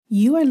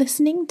You are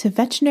listening to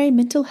Veterinary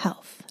Mental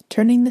Health,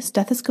 Turning the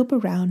Stethoscope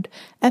Around,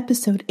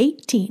 Episode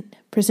 18,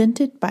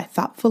 presented by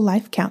Thoughtful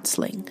Life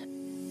Counseling.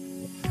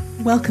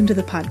 Welcome to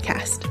the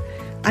podcast.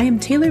 I am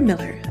Taylor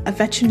Miller, a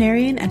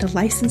veterinarian and a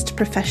licensed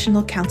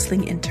professional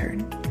counseling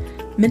intern.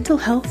 Mental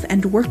health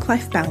and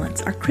work-life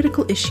balance are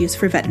critical issues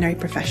for veterinary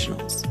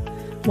professionals.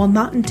 While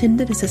not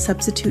intended as a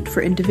substitute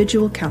for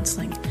individual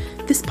counseling,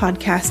 this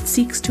podcast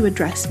seeks to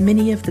address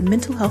many of the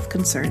mental health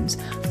concerns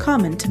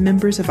common to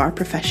members of our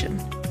profession.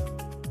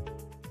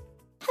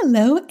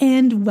 Hello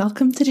and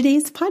welcome to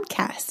today's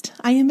podcast.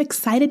 I am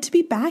excited to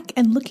be back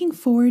and looking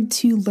forward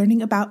to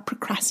learning about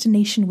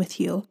procrastination with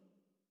you.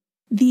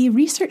 The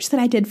research that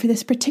I did for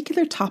this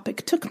particular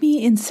topic took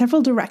me in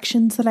several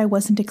directions that I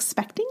wasn't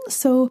expecting,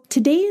 so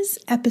today's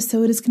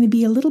episode is going to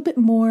be a little bit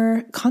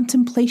more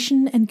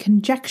contemplation and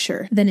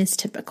conjecture than is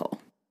typical.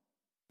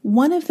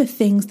 One of the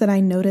things that I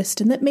noticed,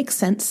 and that makes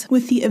sense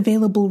with the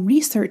available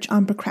research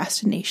on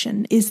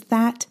procrastination, is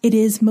that it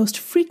is most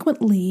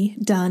frequently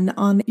done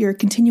on your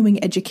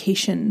continuing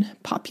education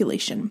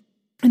population.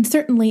 And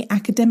certainly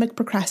academic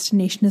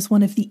procrastination is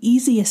one of the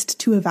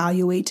easiest to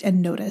evaluate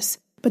and notice.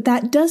 But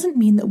that doesn't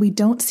mean that we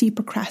don't see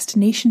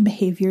procrastination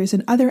behaviors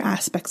in other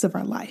aspects of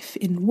our life,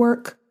 in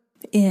work,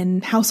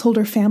 in household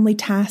or family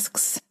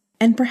tasks,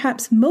 and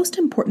perhaps most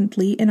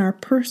importantly, in our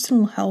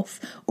personal health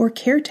or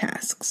care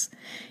tasks.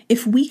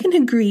 If we can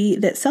agree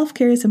that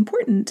self-care is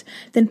important,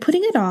 then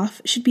putting it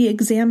off should be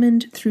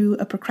examined through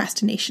a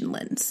procrastination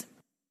lens.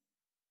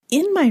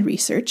 In my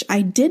research,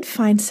 I did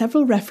find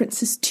several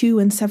references to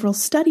and several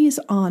studies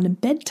on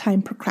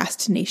bedtime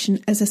procrastination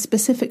as a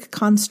specific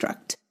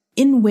construct,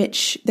 in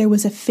which there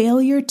was a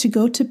failure to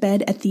go to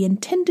bed at the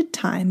intended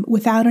time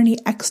without any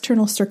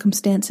external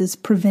circumstances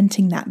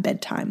preventing that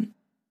bedtime.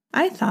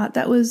 I thought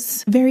that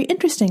was very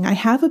interesting. I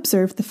have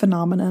observed the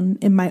phenomenon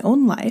in my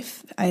own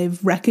life.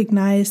 I've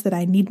recognized that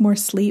I need more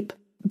sleep,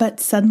 but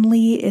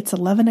suddenly it's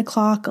 11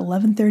 o'clock,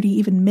 11:30,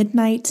 even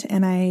midnight,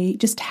 and I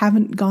just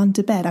haven't gone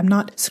to bed. I'm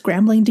not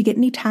scrambling to get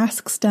any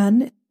tasks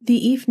done.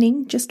 The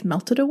evening just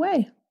melted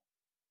away.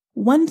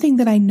 One thing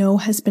that I know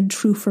has been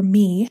true for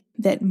me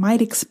that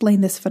might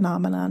explain this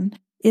phenomenon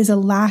is a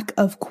lack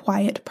of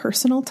quiet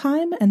personal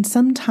time, and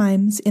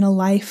sometimes in a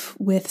life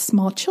with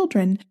small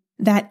children,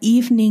 that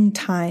evening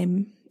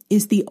time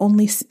is the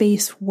only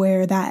space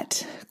where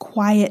that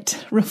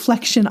quiet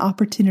reflection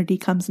opportunity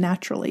comes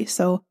naturally.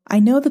 So I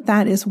know that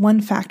that is one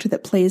factor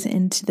that plays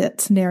into that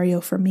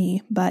scenario for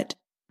me, but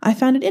I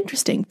found it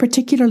interesting,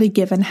 particularly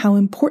given how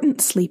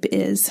important sleep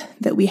is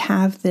that we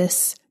have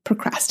this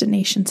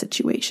procrastination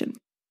situation.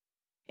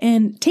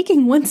 And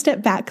taking one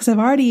step back, because I've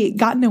already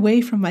gotten away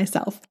from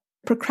myself,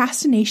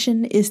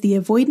 procrastination is the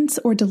avoidance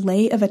or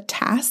delay of a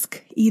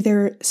task,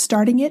 either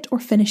starting it or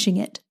finishing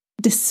it,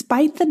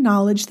 despite the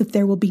knowledge that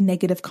there will be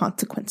negative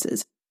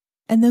consequences.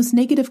 And those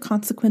negative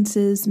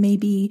consequences may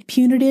be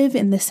punitive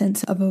in the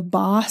sense of a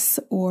boss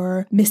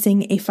or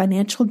missing a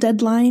financial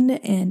deadline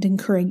and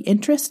incurring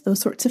interest, those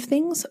sorts of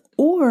things,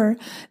 or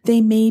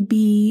they may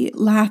be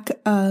lack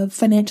of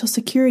financial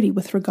security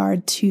with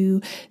regard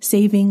to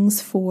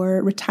savings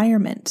for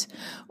retirement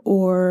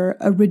or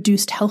a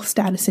reduced health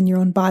status in your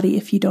own body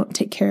if you don't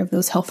take care of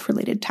those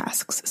health-related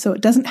tasks. So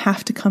it doesn't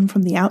have to come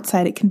from the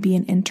outside. It can be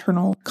an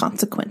internal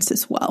consequence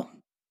as well.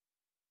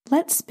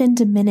 Let's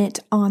spend a minute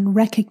on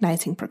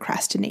recognizing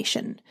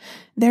procrastination.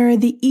 There are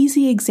the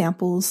easy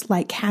examples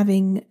like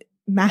having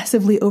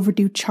massively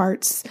overdue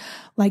charts,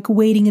 like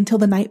waiting until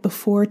the night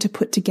before to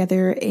put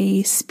together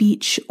a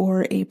speech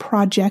or a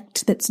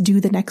project that's due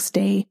the next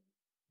day.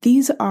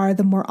 These are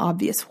the more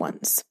obvious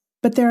ones.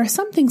 But there are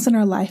some things in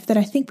our life that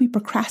I think we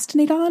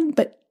procrastinate on,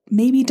 but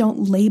maybe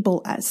don't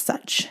label as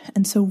such.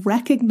 And so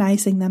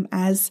recognizing them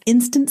as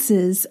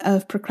instances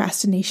of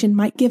procrastination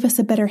might give us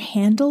a better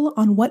handle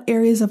on what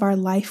areas of our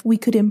life we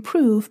could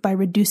improve by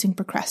reducing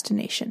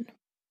procrastination.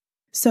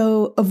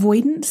 So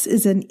avoidance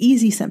is an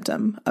easy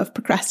symptom of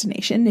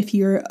procrastination. If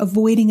you're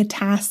avoiding a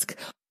task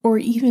or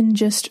even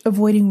just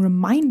avoiding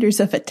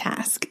reminders of a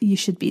task, you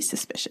should be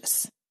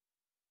suspicious.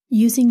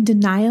 Using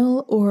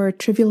denial or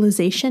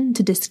trivialization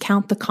to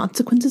discount the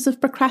consequences of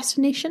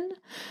procrastination.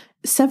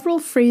 Several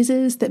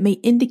phrases that may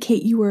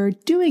indicate you are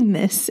doing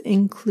this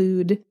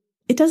include,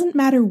 "It doesn't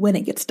matter when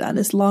it gets done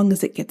as long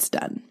as it gets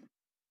done."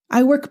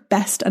 "I work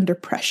best under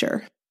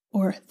pressure."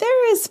 Or,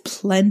 "There is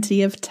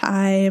plenty of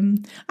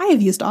time." I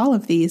have used all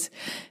of these,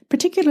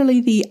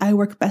 particularly the "I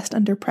work best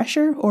under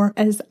pressure," or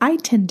as I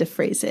tend to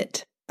phrase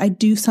it, "I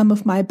do some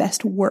of my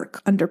best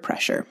work under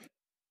pressure."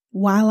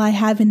 While I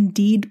have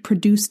indeed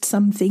produced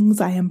some things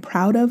I am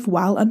proud of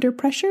while under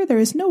pressure, there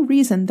is no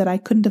reason that I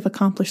couldn't have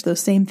accomplished those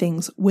same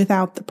things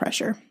without the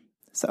pressure.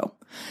 So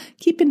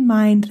keep in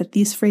mind that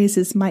these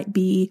phrases might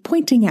be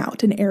pointing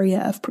out an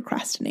area of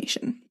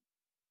procrastination.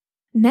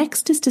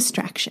 Next is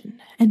distraction,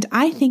 and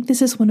I think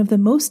this is one of the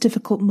most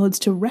difficult modes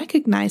to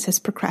recognize as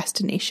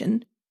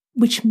procrastination,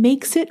 which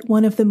makes it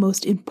one of the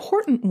most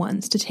important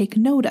ones to take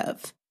note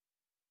of.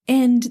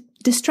 And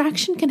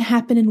distraction can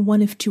happen in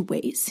one of two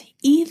ways.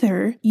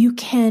 Either you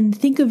can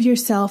think of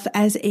yourself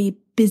as a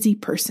busy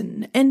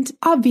person, and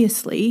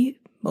obviously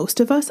Most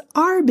of us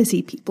are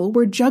busy people.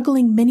 We're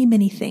juggling many,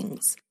 many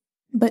things.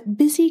 But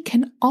busy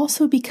can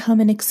also become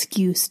an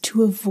excuse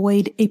to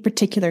avoid a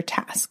particular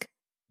task.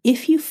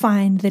 If you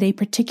find that a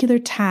particular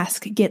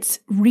task gets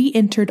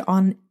re-entered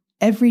on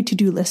every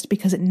to-do list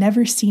because it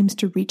never seems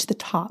to reach the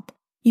top,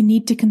 you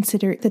need to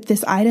consider that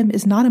this item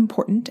is not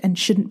important and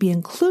shouldn't be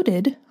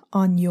included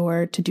on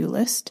your to-do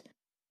list,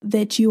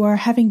 that you are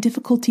having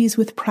difficulties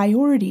with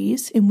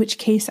priorities, in which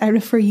case I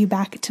refer you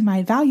back to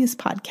my values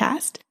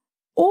podcast,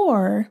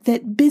 or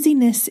that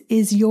busyness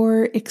is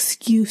your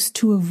excuse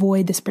to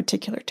avoid this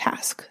particular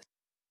task.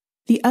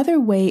 The other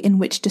way in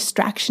which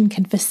distraction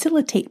can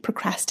facilitate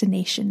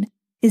procrastination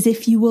is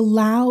if you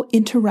allow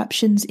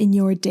interruptions in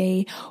your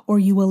day, or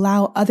you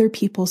allow other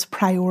people's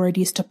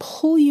priorities to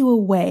pull you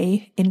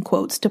away, in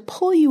quotes, to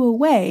pull you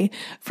away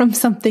from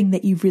something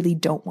that you really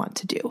don't want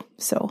to do.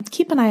 So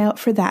keep an eye out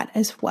for that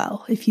as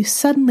well. If you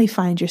suddenly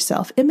find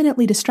yourself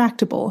imminently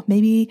distractible,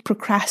 maybe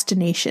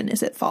procrastination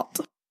is at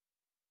fault.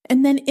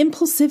 And then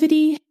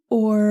impulsivity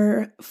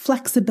or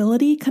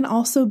flexibility can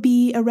also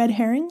be a red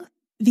herring.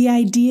 The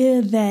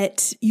idea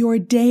that your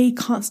day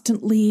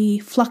constantly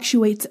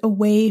fluctuates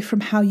away from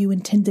how you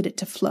intended it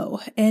to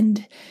flow.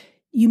 And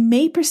you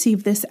may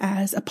perceive this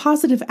as a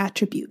positive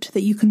attribute,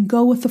 that you can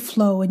go with the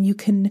flow and you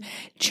can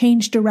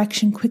change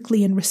direction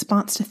quickly in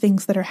response to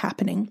things that are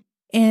happening.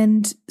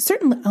 And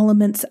certain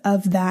elements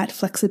of that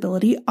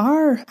flexibility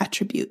are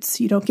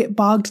attributes. You don't get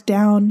bogged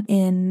down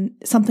in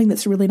something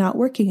that's really not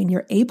working and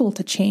you're able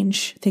to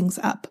change things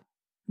up.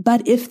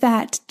 But if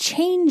that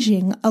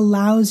changing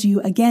allows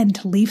you, again,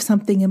 to leave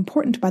something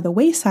important by the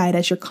wayside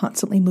as you're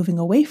constantly moving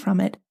away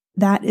from it,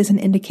 that is an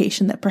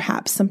indication that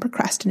perhaps some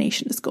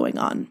procrastination is going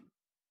on.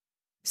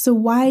 So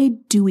why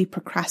do we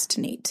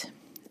procrastinate?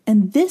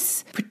 And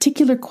this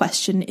particular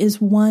question is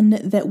one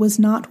that was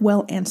not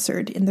well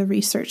answered in the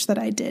research that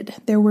I did.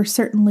 There were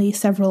certainly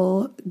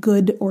several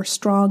good or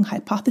strong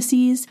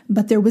hypotheses,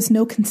 but there was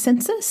no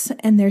consensus,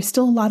 and there's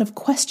still a lot of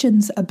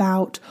questions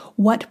about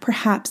what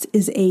perhaps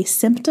is a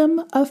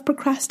symptom of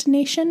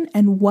procrastination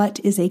and what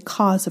is a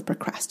cause of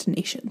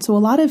procrastination. So a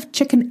lot of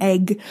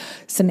chicken-egg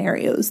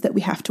scenarios that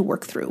we have to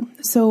work through.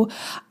 So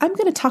I'm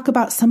going to talk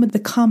about some of the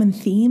common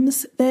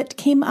themes that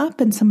came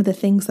up and some of the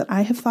things that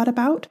I have thought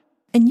about.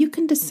 And you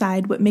can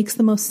decide what makes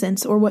the most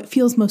sense or what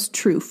feels most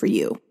true for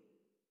you.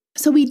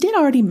 So we did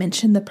already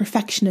mention the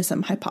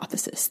perfectionism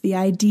hypothesis, the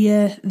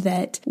idea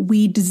that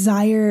we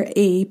desire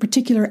a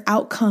particular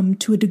outcome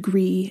to a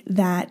degree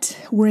that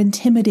we're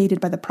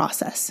intimidated by the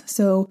process.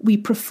 So we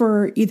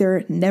prefer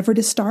either never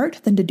to start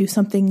than to do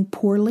something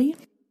poorly,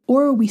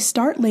 or we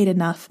start late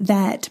enough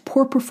that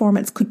poor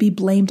performance could be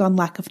blamed on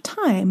lack of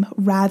time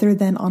rather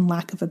than on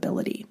lack of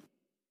ability.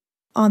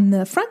 On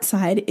the front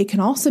side, it can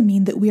also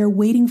mean that we are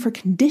waiting for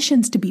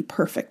conditions to be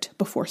perfect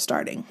before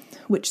starting,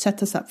 which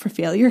sets us up for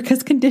failure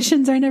because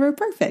conditions are never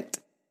perfect.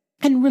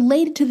 And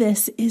related to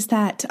this is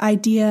that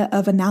idea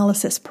of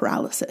analysis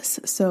paralysis.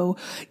 So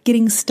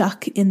getting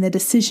stuck in the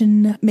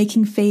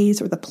decision-making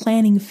phase or the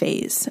planning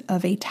phase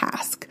of a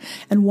task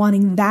and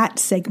wanting that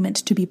segment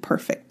to be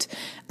perfect.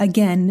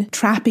 Again,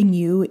 trapping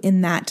you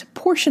in that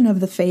portion of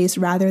the phase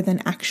rather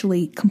than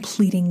actually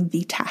completing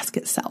the task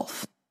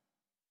itself.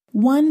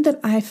 One that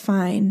I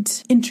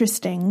find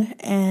interesting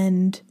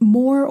and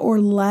more or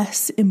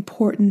less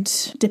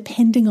important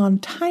depending on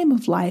time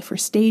of life or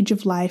stage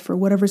of life or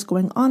whatever's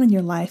going on in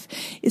your life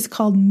is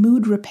called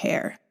mood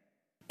repair.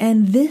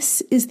 And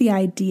this is the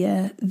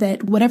idea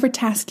that whatever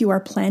task you are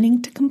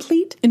planning to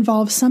complete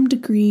involves some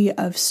degree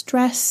of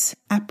stress,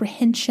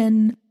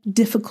 apprehension,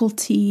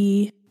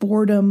 difficulty,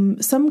 boredom,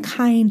 some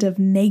kind of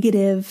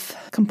negative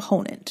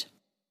component.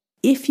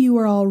 If you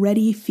are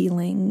already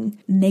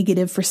feeling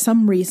negative for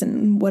some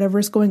reason, whatever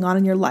is going on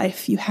in your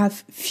life, you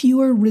have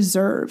fewer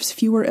reserves,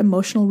 fewer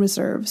emotional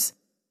reserves.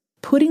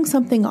 Putting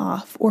something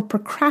off or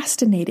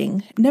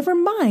procrastinating, never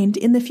mind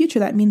in the future,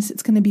 that means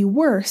it's going to be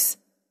worse.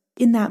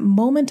 In that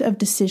moment of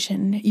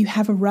decision, you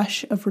have a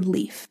rush of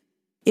relief.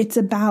 It's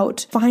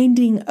about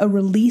finding a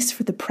release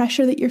for the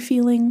pressure that you're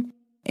feeling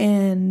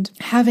and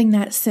having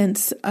that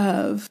sense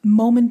of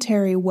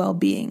momentary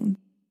well-being.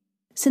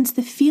 Since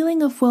the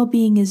feeling of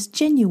well-being is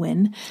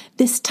genuine,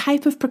 this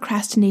type of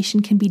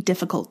procrastination can be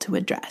difficult to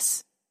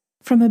address.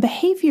 From a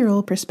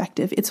behavioral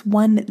perspective, it's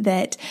one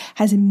that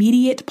has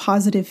immediate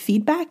positive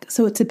feedback,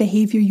 so it's a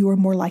behavior you are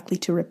more likely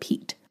to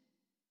repeat.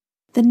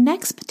 The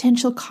next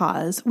potential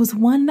cause was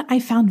one I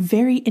found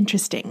very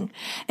interesting,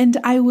 and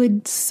I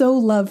would so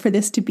love for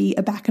this to be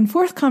a back and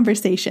forth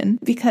conversation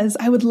because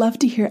I would love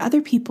to hear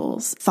other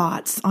people's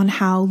thoughts on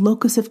how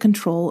locus of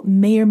control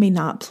may or may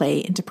not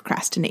play into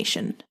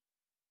procrastination.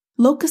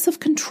 Locus of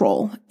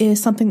control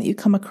is something that you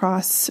come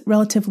across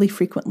relatively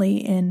frequently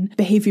in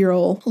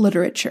behavioral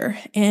literature,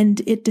 and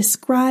it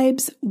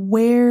describes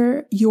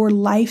where your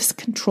life's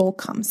control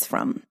comes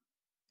from.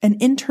 An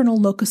internal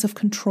locus of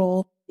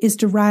control is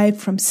derived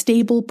from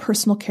stable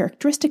personal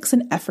characteristics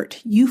and effort.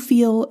 You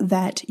feel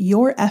that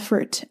your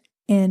effort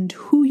and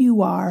who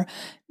you are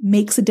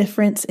makes a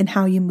difference in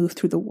how you move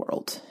through the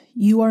world.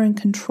 You are in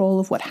control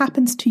of what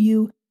happens to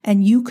you.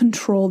 and you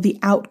control the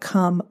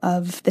outcome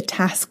of the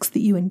tasks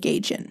that you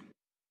engage in.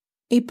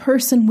 A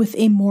person with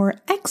a more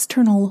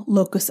external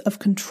locus of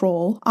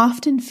control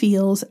often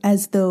feels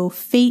as though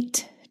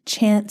fate,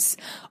 chance,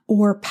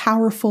 or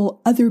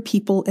powerful other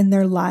people in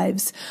their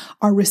lives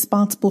are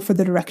responsible for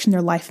the direction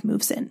their life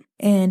moves in.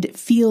 And it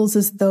feels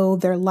as though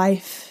their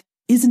life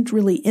isn't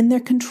really in their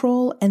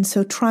control, and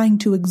so trying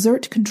to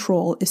exert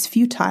control is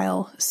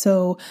futile.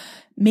 So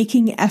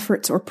making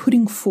efforts or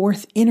putting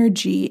forth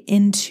energy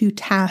into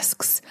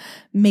tasks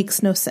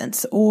makes no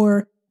sense.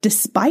 Or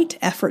despite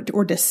effort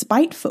or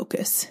despite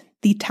focus,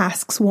 the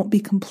tasks won't be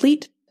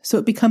complete, so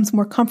it becomes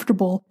more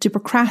comfortable to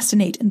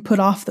procrastinate and put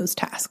off those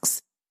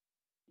tasks.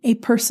 A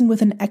person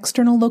with an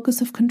external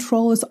locus of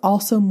control is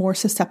also more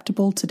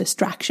susceptible to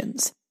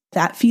distractions.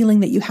 That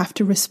feeling that you have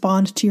to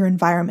respond to your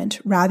environment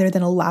rather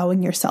than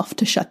allowing yourself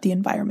to shut the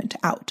environment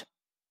out.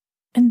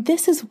 And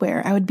this is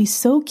where I would be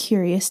so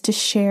curious to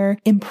share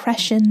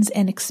impressions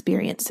and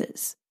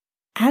experiences.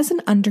 As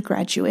an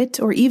undergraduate,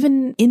 or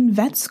even in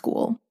vet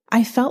school,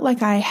 I felt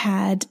like I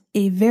had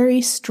a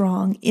very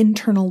strong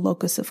internal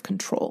locus of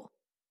control.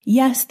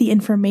 Yes, the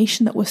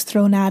information that was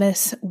thrown at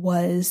us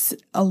was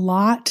a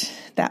lot.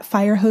 That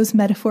fire hose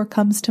metaphor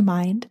comes to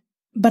mind.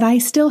 But I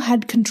still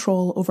had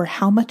control over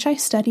how much I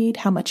studied,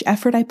 how much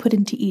effort I put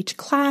into each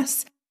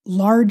class,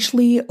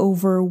 largely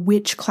over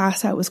which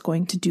class I was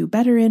going to do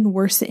better in,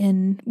 worse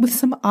in, with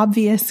some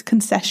obvious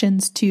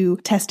concessions to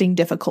testing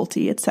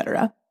difficulty,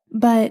 etc.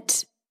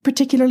 But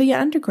particularly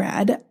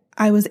undergrad,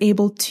 I was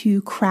able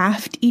to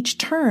craft each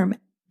term,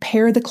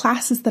 pair the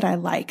classes that I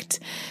liked,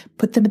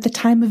 put them at the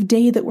time of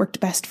day that worked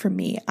best for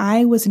me.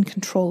 I was in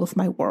control of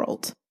my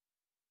world.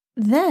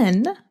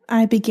 Then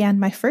I began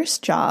my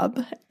first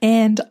job,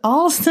 and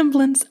all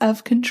semblance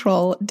of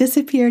control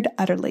disappeared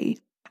utterly.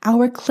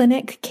 Our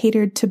clinic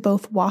catered to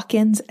both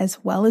walk-ins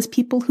as well as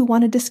people who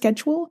wanted to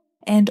schedule,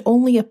 and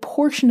only a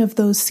portion of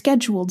those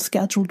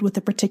scheduled with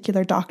a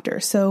particular doctor.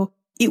 So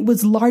it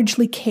was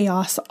largely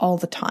chaos all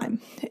the time.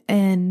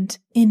 And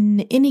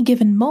in any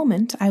given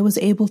moment, I was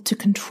able to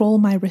control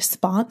my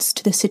response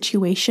to the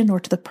situation or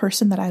to the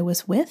person that I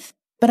was with.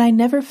 But I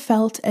never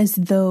felt as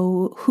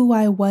though who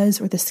I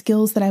was or the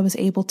skills that I was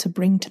able to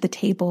bring to the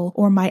table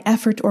or my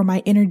effort or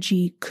my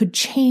energy could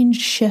change,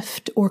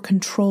 shift, or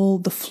control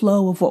the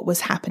flow of what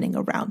was happening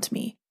around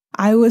me.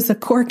 I was a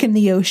cork in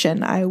the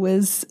ocean. I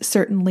was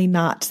certainly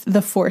not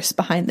the force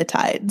behind the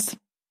tides.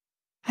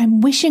 I'm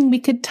wishing we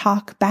could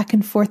talk back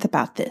and forth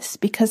about this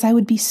because I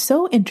would be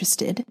so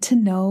interested to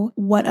know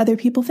what other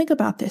people think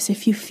about this.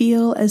 If you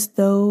feel as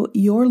though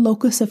your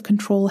locus of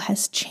control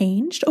has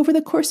changed over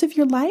the course of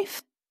your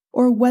life,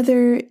 or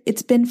whether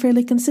it's been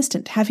fairly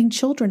consistent. Having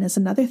children is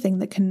another thing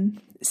that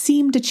can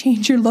seem to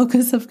change your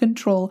locus of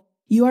control.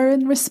 You are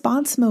in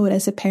response mode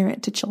as a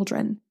parent to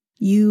children.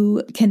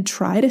 You can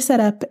try to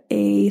set up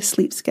a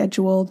sleep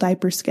schedule,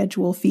 diaper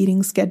schedule,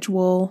 feeding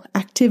schedule,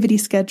 activity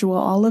schedule,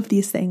 all of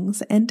these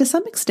things. And to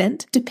some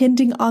extent,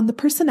 depending on the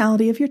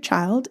personality of your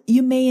child,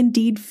 you may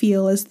indeed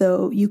feel as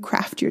though you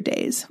craft your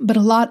days. But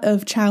a lot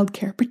of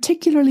childcare,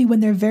 particularly when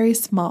they're very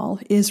small,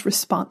 is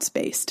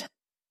response-based.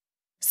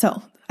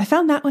 So I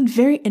found that one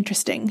very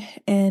interesting,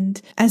 and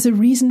as a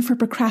reason for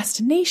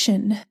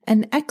procrastination,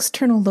 an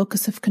external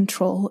locus of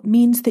control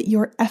means that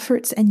your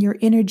efforts and your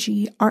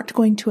energy aren't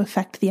going to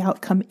affect the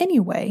outcome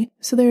anyway,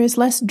 so there is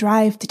less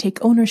drive to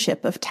take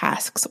ownership of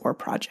tasks or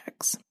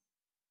projects.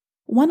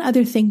 One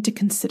other thing to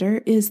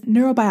consider is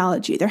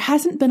neurobiology. There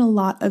hasn't been a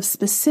lot of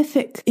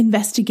specific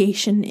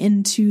investigation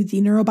into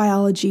the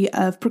neurobiology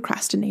of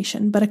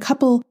procrastination, but a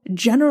couple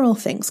general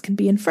things can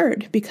be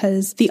inferred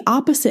because the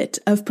opposite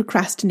of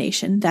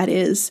procrastination, that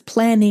is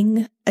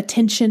planning,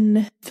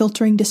 attention,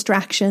 filtering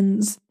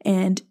distractions,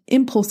 and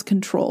impulse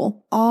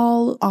control,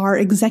 all are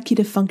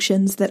executive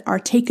functions that are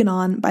taken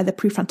on by the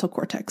prefrontal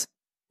cortex.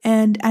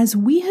 And as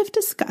we have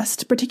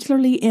discussed,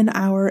 particularly in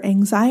our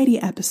anxiety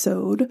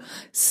episode,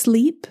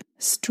 sleep,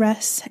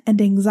 stress,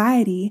 and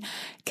anxiety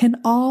can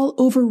all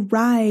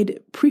override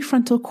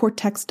prefrontal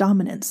cortex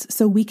dominance.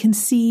 So we can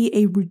see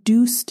a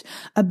reduced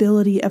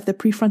ability of the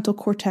prefrontal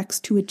cortex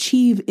to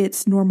achieve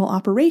its normal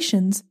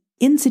operations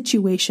in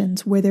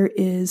situations where there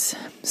is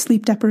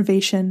sleep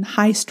deprivation,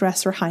 high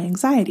stress, or high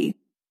anxiety.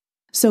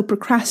 So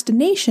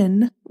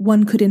procrastination,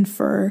 one could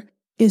infer,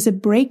 is a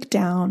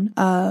breakdown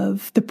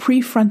of the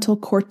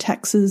prefrontal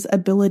cortex's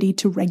ability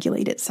to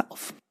regulate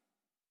itself.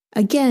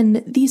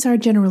 Again, these are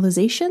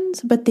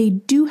generalizations, but they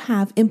do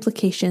have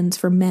implications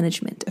for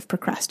management of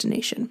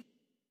procrastination.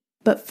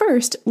 But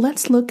first,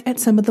 let's look at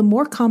some of the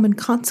more common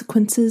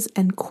consequences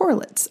and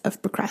correlates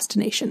of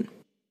procrastination.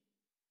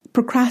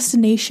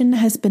 Procrastination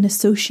has been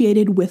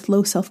associated with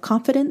low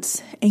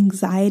self-confidence,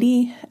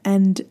 anxiety,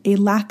 and a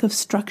lack of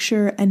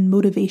structure and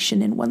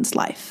motivation in one's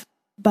life.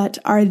 But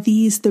are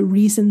these the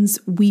reasons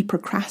we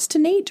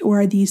procrastinate,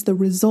 or are these the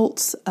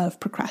results of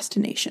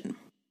procrastination?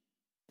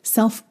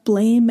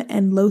 Self-blame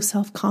and low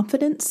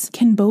self-confidence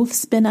can both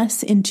spin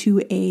us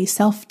into a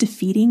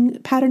self-defeating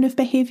pattern of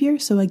behavior.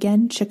 So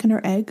again, chicken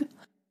or egg.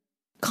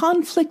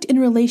 conflict in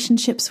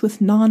relationships with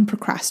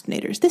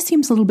non-procrastinators. This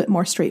seems a little bit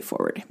more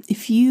straightforward.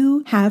 If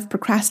you have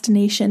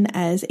procrastination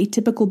as a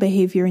typical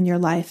behavior in your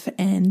life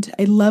and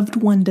a loved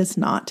one does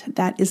not,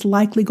 that is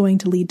likely going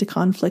to lead to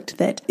conflict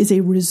that is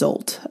a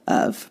result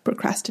of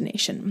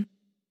procrastination.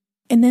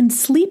 And then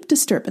sleep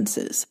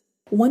disturbances.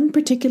 One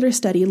particular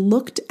study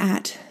looked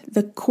at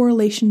the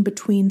correlation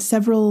between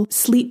several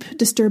sleep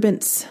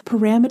disturbance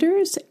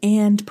parameters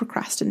and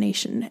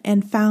procrastination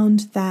and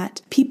found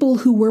that people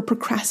who were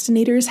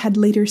procrastinators had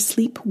later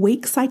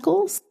sleep-wake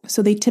cycles.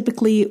 So they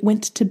typically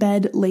went to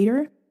bed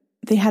later.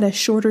 They had a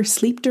shorter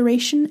sleep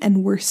duration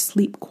and worse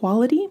sleep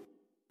quality.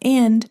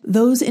 And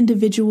those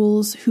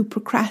individuals who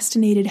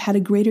procrastinated had a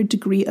greater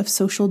degree of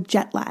social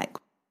jet lag.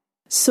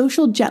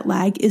 Social jet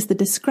lag is the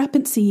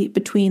discrepancy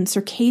between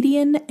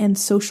circadian and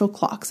social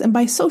clocks. And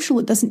by social,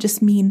 it doesn't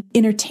just mean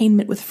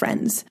entertainment with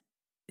friends.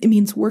 It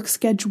means work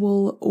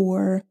schedule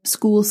or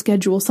school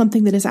schedule,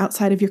 something that is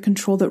outside of your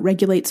control that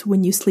regulates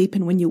when you sleep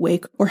and when you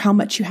wake, or how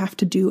much you have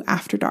to do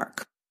after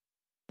dark.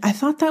 I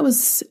thought that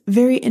was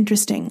very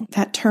interesting,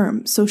 that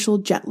term, social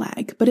jet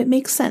lag, but it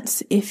makes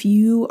sense. If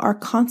you are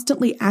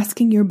constantly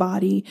asking your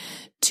body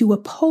to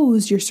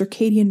oppose your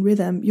circadian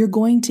rhythm, you're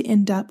going to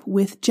end up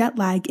with jet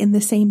lag in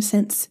the same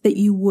sense that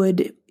you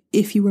would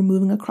if you were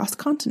moving across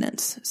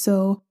continents.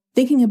 So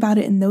thinking about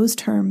it in those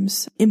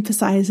terms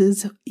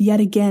emphasizes yet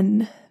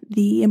again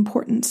the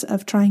importance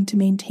of trying to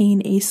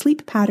maintain a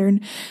sleep pattern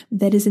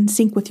that is in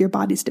sync with your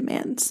body's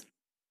demands.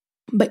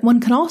 But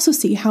one can also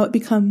see how it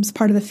becomes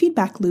part of the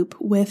feedback loop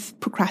with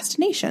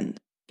procrastination.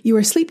 You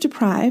are sleep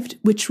deprived,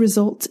 which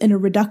results in a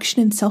reduction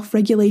in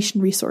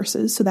self-regulation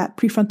resources, so that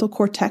prefrontal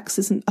cortex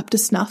isn't up to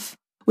snuff,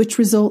 which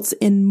results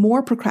in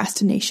more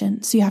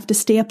procrastination. So you have to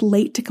stay up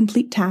late to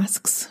complete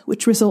tasks,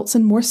 which results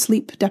in more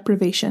sleep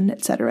deprivation,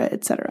 etc.,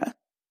 etc.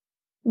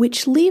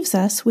 Which leaves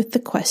us with the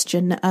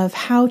question of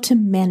how to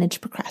manage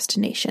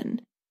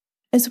procrastination.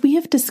 As we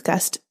have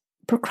discussed,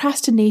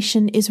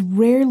 procrastination is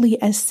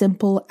rarely as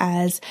simple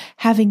as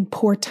having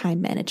poor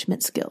time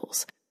management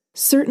skills.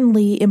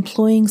 Certainly,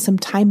 employing some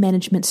time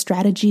management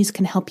strategies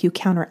can help you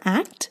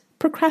counteract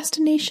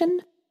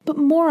procrastination, but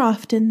more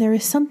often there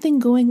is something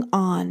going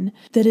on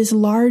that is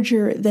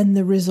larger than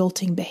the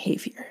resulting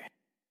behavior.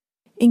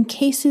 In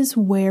cases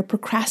where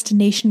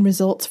procrastination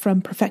results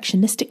from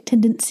perfectionistic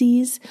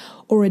tendencies,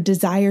 or a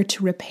desire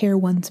to repair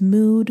one's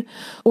mood,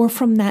 or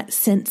from that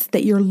sense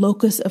that your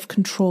locus of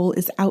control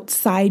is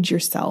outside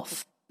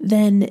yourself,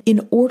 then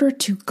in order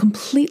to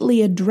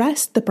completely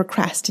address the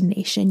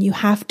procrastination, you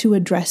have to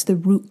address the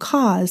root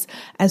cause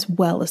as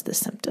well as the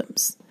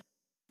symptoms.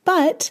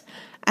 But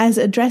as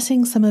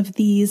addressing some of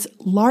these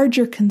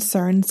larger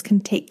concerns can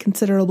take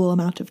considerable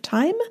amount of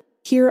time,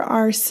 here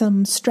are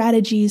some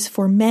strategies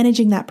for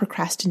managing that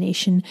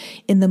procrastination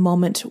in the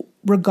moment,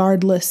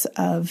 regardless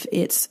of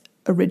its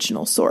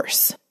original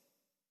source.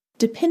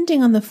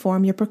 Depending on the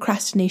form your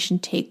procrastination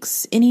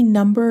takes, any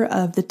number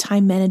of the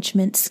time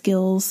management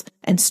skills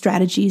and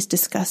strategies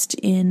discussed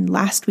in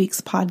last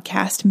week's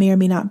podcast may or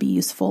may not be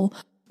useful.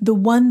 The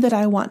one that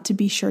I want to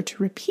be sure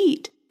to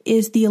repeat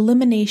is the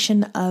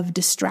elimination of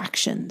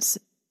distractions.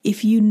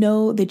 If you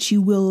know that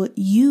you will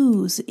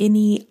use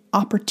any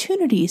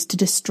opportunities to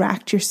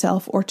distract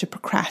yourself or to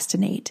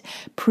procrastinate,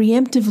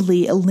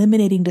 preemptively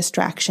eliminating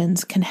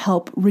distractions can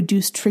help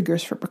reduce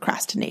triggers for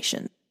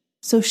procrastination.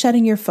 So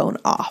shutting your phone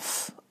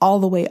off, all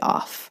the way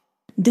off.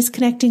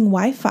 Disconnecting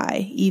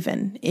Wi-Fi,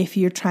 even if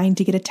you're trying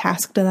to get a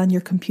task done on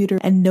your computer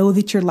and know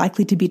that you're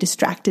likely to be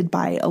distracted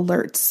by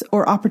alerts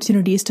or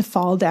opportunities to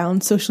fall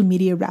down social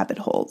media rabbit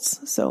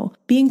holes. So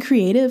being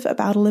creative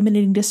about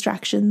eliminating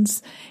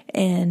distractions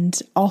and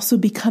also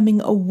becoming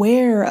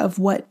aware of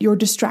what your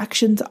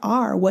distractions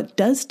are. What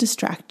does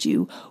distract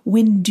you?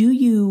 When do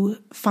you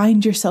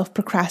find yourself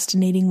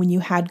procrastinating when you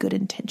had good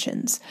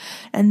intentions?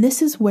 And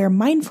this is where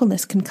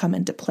mindfulness can come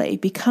into play,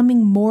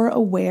 becoming more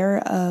aware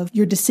of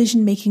your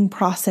decision-making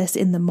process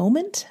in the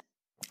moment.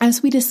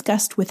 As we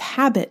discussed with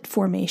habit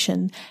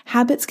formation,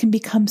 habits can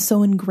become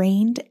so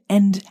ingrained,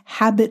 and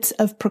habits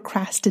of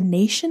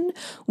procrastination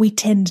we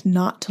tend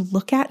not to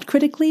look at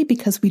critically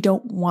because we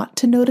don't want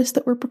to notice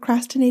that we're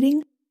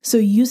procrastinating. So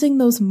using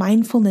those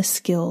mindfulness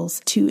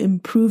skills to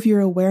improve your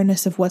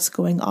awareness of what's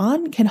going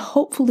on can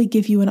hopefully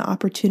give you an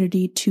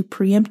opportunity to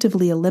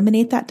preemptively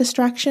eliminate that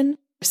distraction,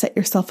 set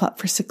yourself up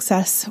for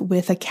success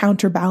with a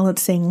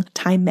counterbalancing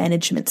time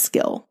management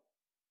skill.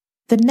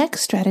 The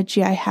next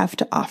strategy I have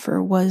to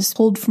offer was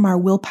pulled from our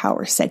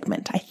willpower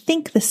segment, I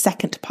think the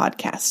second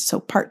podcast,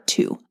 so part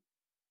 2.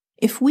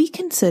 If we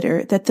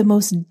consider that the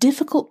most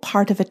difficult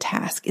part of a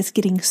task is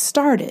getting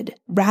started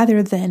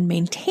rather than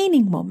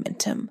maintaining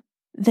momentum,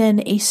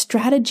 then a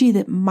strategy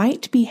that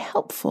might be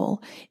helpful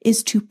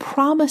is to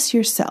promise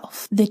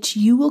yourself that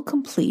you will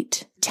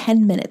complete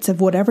 10 minutes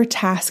of whatever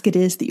task it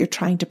is that you're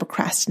trying to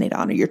procrastinate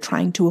on or you're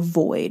trying to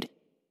avoid.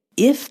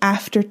 If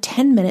after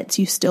 10 minutes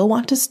you still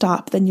want to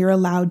stop, then you're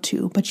allowed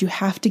to, but you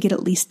have to get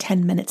at least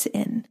 10 minutes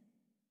in.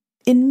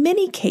 In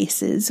many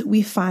cases,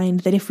 we find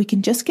that if we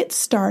can just get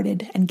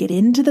started and get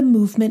into the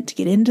movement,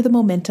 get into the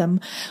momentum,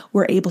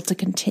 we're able to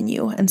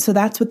continue. And so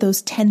that's what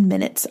those 10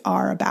 minutes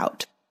are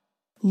about.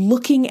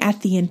 Looking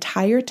at the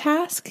entire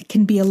task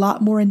can be a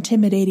lot more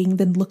intimidating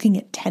than looking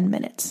at 10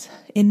 minutes.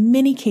 In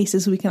many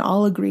cases, we can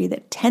all agree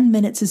that 10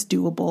 minutes is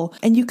doable,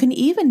 and you can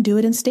even do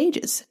it in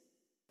stages.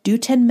 Do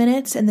 10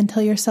 minutes and then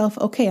tell yourself,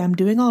 okay, I'm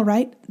doing all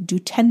right, do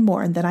 10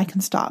 more and then I can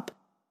stop.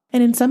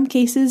 And in some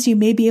cases, you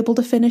may be able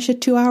to finish a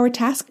 2-hour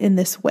task in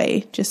this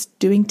way, just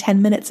doing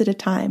 10 minutes at a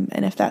time.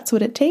 And if that's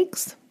what it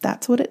takes,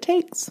 that's what it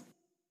takes.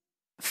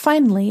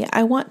 Finally,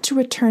 I want to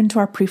return to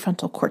our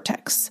prefrontal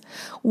cortex.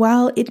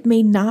 While it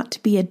may not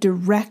be a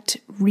direct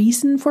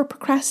reason for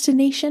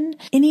procrastination,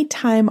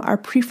 anytime our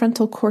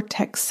prefrontal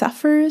cortex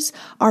suffers,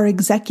 our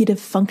executive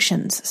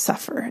functions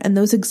suffer. And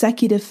those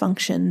executive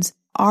functions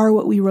are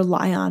what we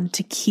rely on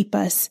to keep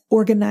us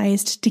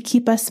organized, to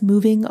keep us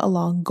moving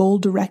along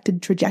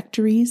goal-directed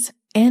trajectories,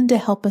 and to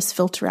help us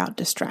filter out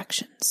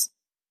distractions.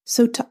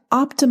 So to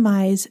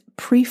optimize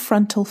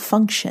prefrontal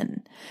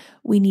function,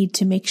 we need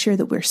to make sure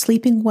that we're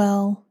sleeping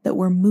well, that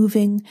we're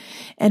moving,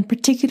 and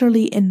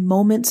particularly in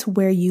moments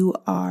where you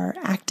are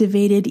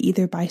activated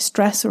either by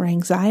stress or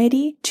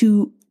anxiety,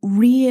 to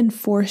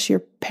reinforce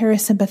your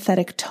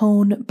parasympathetic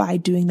tone by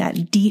doing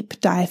that deep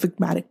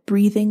diaphragmatic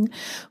breathing,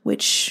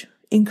 which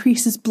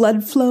increases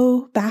blood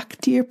flow back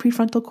to your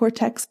prefrontal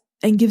cortex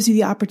and gives you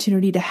the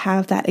opportunity to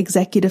have that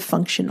executive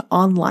function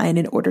online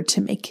in order to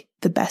make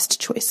the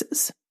best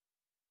choices.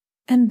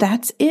 And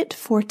that's it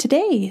for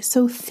today.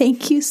 So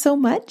thank you so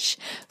much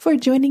for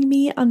joining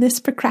me on this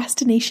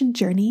procrastination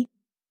journey.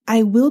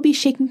 I will be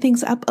shaking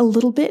things up a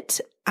little bit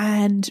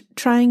and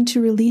trying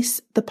to release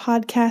the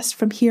podcast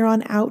from here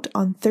on out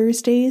on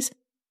Thursdays.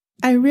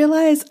 I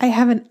realize I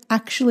haven't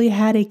actually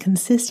had a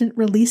consistent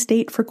release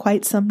date for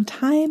quite some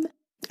time.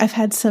 I've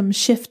had some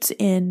shifts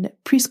in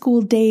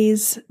preschool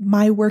days,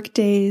 my work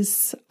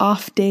days,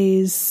 off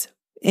days.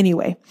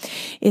 Anyway,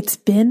 it's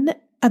been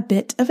a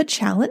bit of a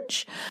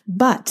challenge,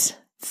 but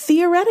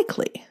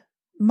theoretically,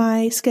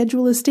 my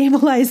schedule is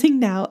stabilizing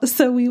now,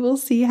 so we will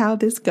see how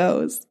this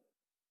goes.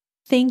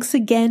 Thanks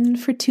again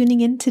for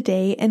tuning in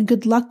today, and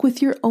good luck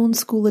with your own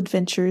school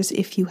adventures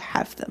if you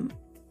have them.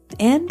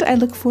 And I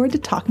look forward to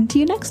talking to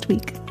you next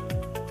week.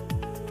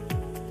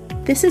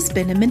 This has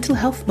been a mental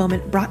health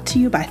moment brought to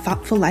you by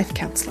Thoughtful Life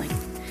Counseling.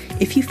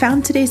 If you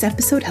found today's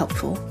episode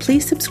helpful,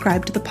 please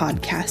subscribe to the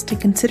podcast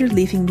and consider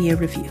leaving me a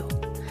review.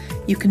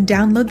 You can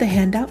download the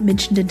handout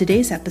mentioned in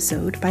today's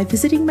episode by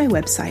visiting my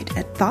website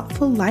at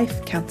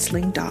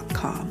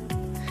thoughtfullifecounseling.com.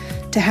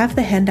 To have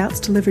the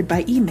handouts delivered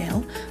by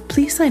email,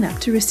 please sign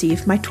up to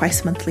receive my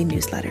twice-monthly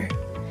newsletter.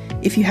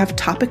 If you have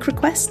topic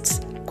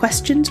requests,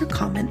 questions, or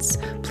comments,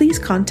 please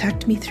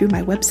contact me through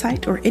my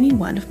website or any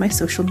one of my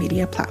social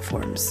media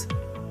platforms.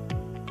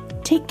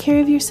 Take care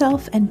of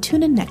yourself and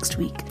tune in next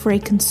week for a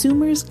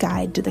consumer's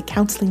guide to the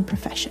counseling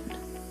profession.